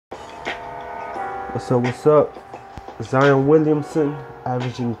What's up? Zion Williamson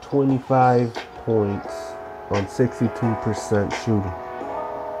averaging 25 points on 62% shooting.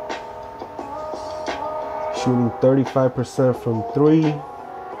 Shooting 35% from 3.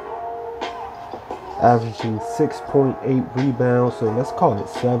 Averaging 6.8 rebounds. So let's call it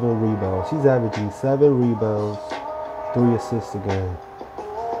 7 rebounds. He's averaging 7 rebounds, 3 assists a game.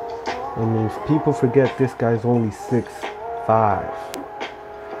 I mean, if people forget this guy's only 6'5".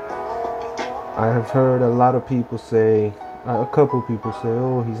 I have heard a lot of people say, a couple people say,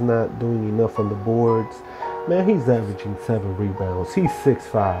 oh, he's not doing enough on the boards. Man, he's averaging 7 rebounds. He's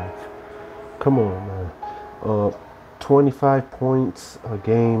 6'5". Come on, man. 25 points a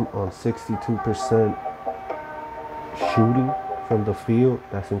game on 62% shooting from the field.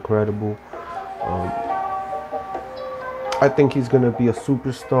 That's incredible. I think he's going to be a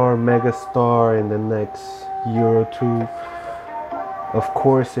superstar, mega star in the next year or two. Of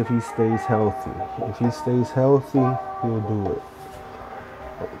course, if he stays healthy. If he stays healthy, he'll do it.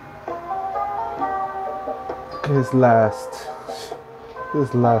 His last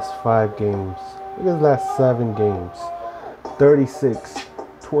 5 games. His last 7 games. 36,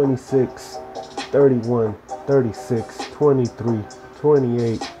 26, 31, 36, 23,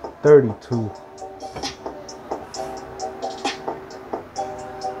 28, 32.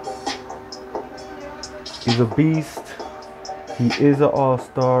 He's a beast. He is an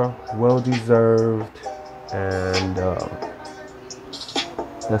all-star, well-deserved, and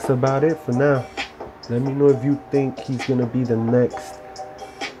that's about it for now. Let me know if you think he's going to be the next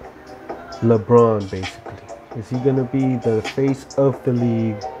LeBron, basically. Is he going to be the face of the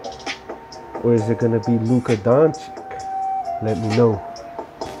league, or is it going to be Luka Doncic? Let me know.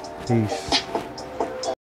 Peace.